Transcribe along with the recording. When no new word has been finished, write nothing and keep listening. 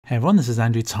Hey everyone, this is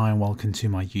Andrew Ty and welcome to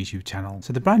my YouTube channel.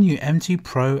 So the brand new M2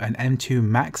 Pro and M2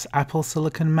 Max Apple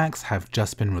Silicon Macs have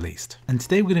just been released. And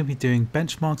today we're going to be doing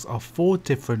benchmarks of 4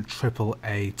 different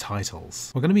AAA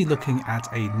titles. We're going to be looking at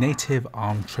a native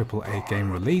ARM AAA game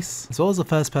release, as well as a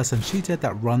first-person shooter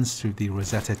that runs through the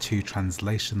Rosetta 2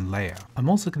 translation layer. I'm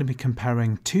also going to be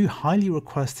comparing 2 highly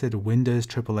requested Windows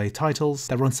AAA titles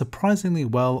that run surprisingly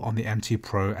well on the M2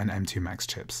 Pro and M2 Max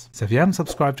chips. So if you haven't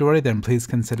subscribed already, then please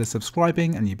consider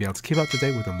subscribing and you'll be able to keep up to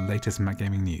date with the latest Mac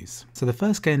gaming news. So the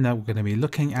first game that we're going to be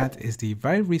looking at is the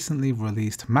very recently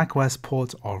released macOS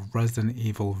port of Resident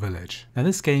Evil Village. Now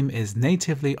this game is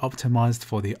natively optimized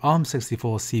for the ARM64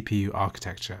 CPU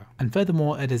architecture, and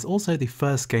furthermore it is also the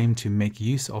first game to make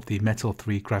use of the Metal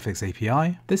 3 graphics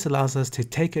API. This allows us to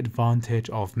take advantage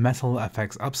of Metal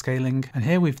FX upscaling, and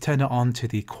here we've turned it on to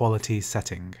the quality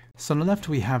setting. So on the left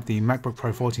we have the MacBook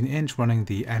Pro 14-inch running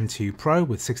the M2 Pro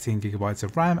with 16GB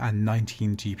of RAM and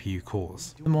 19 GPU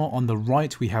cores. Furthermore, on the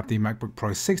right we have the MacBook Pro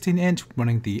 16-inch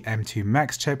running the M2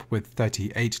 Max chip with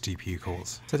 38 GPU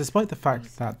cores. So despite the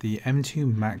fact that the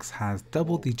M2 Max has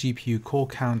double the GPU core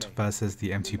count versus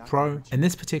the M2 Pro, in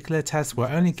this particular test we're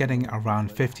only getting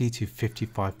around 50 to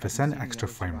 55% extra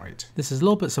frame rate. This is a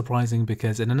little bit surprising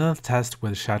because in another test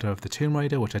with Shadow of the Tomb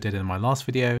Raider, which I did in my last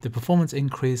video, the performance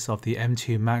increase of the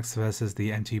M2 Max versus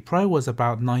the M2 Pro was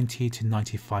about 90 to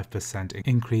 95%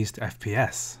 increased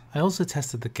FPS. I also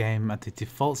tested the game at the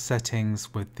default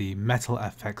settings with the Metal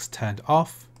FX turned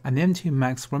off, and the M2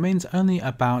 Max remains only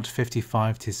about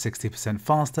 55 to 60%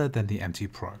 faster than the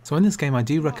M2 Pro. So in this game I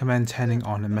do recommend turning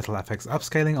on Metal FX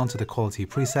upscaling onto the quality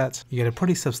preset. You get a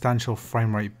pretty substantial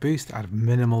frame rate boost at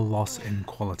minimal loss in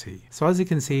quality. So as you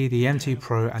can see, the M2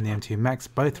 Pro and the M2 Max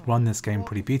both run this game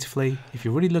pretty beautifully. If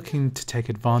you're really looking to take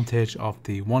advantage of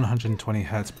the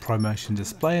 120Hz ProMotion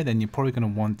display, then you're probably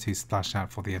going to want to splash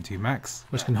out for the M2 Max,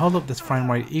 which can hold up this frame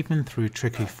rate even through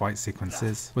tricky fight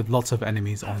sequences with lots of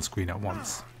enemies on screen at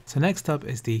once. So next up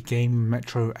is the game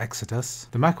Metro Exodus.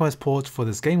 The macOS port for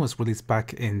this game was released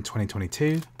back in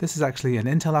 2022. This is actually an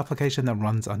Intel application that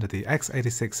runs under the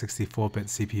x86 64-bit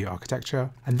CPU architecture,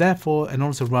 and therefore in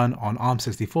order to run on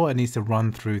ARM64 it needs to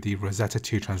run through the Rosetta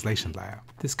 2 translation layer.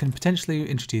 This can potentially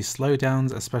introduce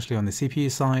slowdowns, especially on the CPU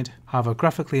side. However,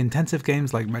 graphically intensive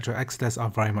games like Metro Exodus are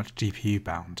very much GPU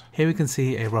bound. Here we can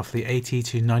see a roughly 80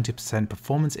 to 90%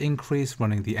 performance increase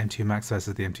running the M2 Max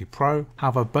versus the M2 Pro.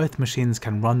 However, both machines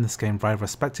can run this game very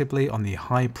respectively on the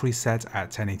high preset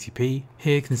at 1080p.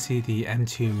 Here you can see the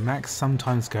M2 Max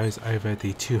sometimes goes over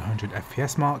the 200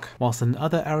 FPS mark, whilst in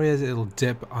other areas it'll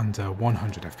dip under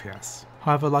 100 FPS.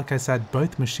 However, like I said,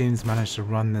 both machines managed to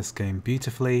run this game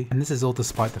beautifully, and this is all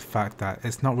despite the fact that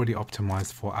it's not really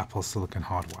optimized for Apple Silicon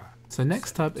hardware. So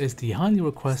next up is the highly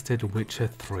requested Witcher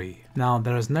 3. Now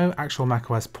there is no actual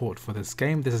macOS port for this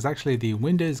game. This is actually the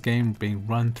Windows game being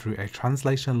run through a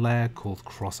translation layer called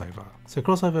Crossover. So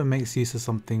Crossover makes use of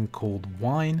something called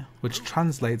Wine, which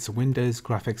translates Windows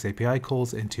graphics API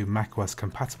calls into macOS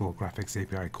compatible graphics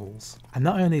API calls. And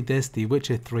not only this, the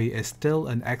Witcher 3 is still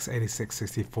an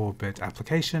x86 64-bit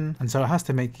application, and so it has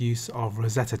to make use of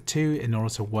Rosetta 2 in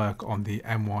order to work on the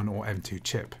M1 or M2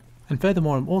 chip. And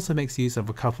furthermore, it also makes use of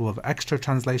a couple of extra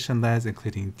translation layers,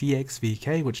 including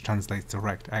DXVK, which translates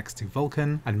DirectX to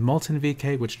Vulkan, and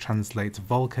MoltenVK, which translates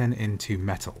Vulkan into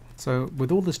Metal. So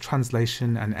with all this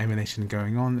translation and emulation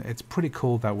going on, it's pretty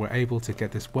cool that we're able to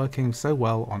get this working so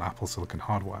well on Apple Silicon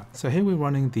hardware. So here we're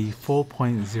running the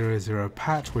 4.00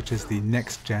 patch, which is the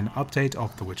next gen update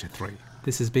of The Witcher 3.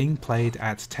 This is being played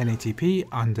at 1080p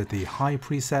under the high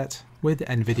preset with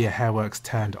NVIDIA Hairworks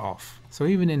turned off. So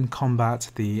even in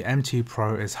combat, the M2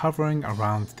 Pro is hovering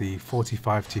around the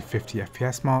 45 to 50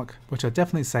 FPS mark, which I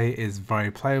definitely say is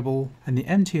very playable, and the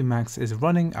M2 Max is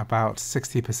running about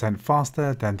 60%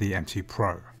 faster than the M2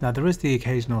 Pro. Now there is the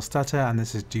occasional stutter, and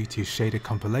this is due to shader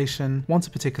compilation. Once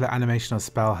a particular animation or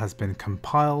spell has been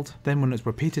compiled, then when it's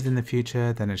repeated in the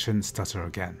future, then it shouldn't stutter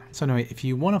again. So anyway, if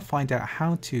you want to find out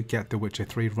how to get The Witcher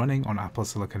 3 running on Apple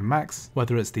Silicon Macs,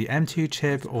 whether it's the M2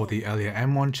 chip or the earlier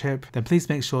M1 chip, then please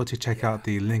make sure to check out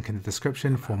the link in the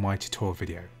description for my tutorial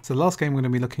video. So the last game we're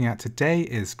going to be looking at today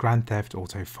is Grand Theft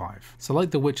Auto 5. So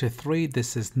like The Witcher 3,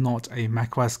 this is not a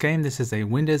macOS game, this is a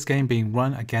Windows game being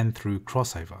run again through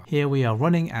Crossover. Here we are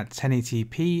running at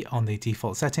 1080p on the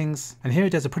default settings, and here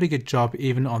it does a pretty good job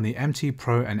even on the M2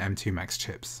 Pro and M2 Max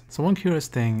chips. So one curious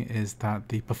thing is that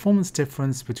the performance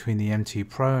difference between the M2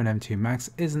 Pro and M2 Max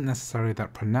isn't necessarily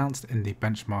that pronounced in the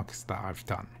benchmarks that I've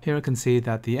done. Here I can see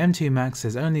that the M2 M2 Max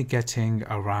is only getting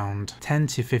around 10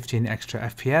 to 15 extra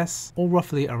FPS, or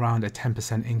roughly around a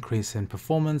 10% increase in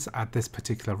performance at this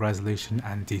particular resolution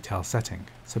and detail setting.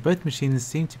 So both machines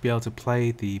seem to be able to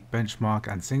play the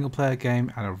benchmark and single player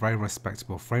game at a very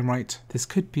respectable frame rate. This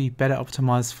could be better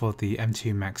optimized for the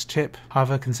M2 Max chip.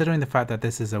 However, considering the fact that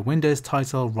this is a Windows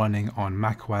title running on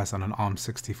macOS on an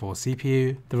ARM64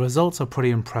 CPU, the results are pretty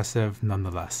impressive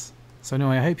nonetheless. So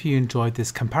anyway, I hope you enjoyed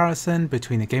this comparison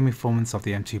between the gaming performance of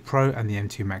the M2 Pro and the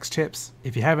M2 Max chips.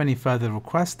 If you have any further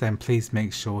requests, then please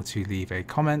make sure to leave a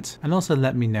comment and also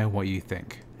let me know what you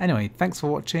think. Anyway, thanks for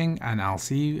watching and I'll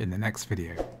see you in the next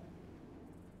video.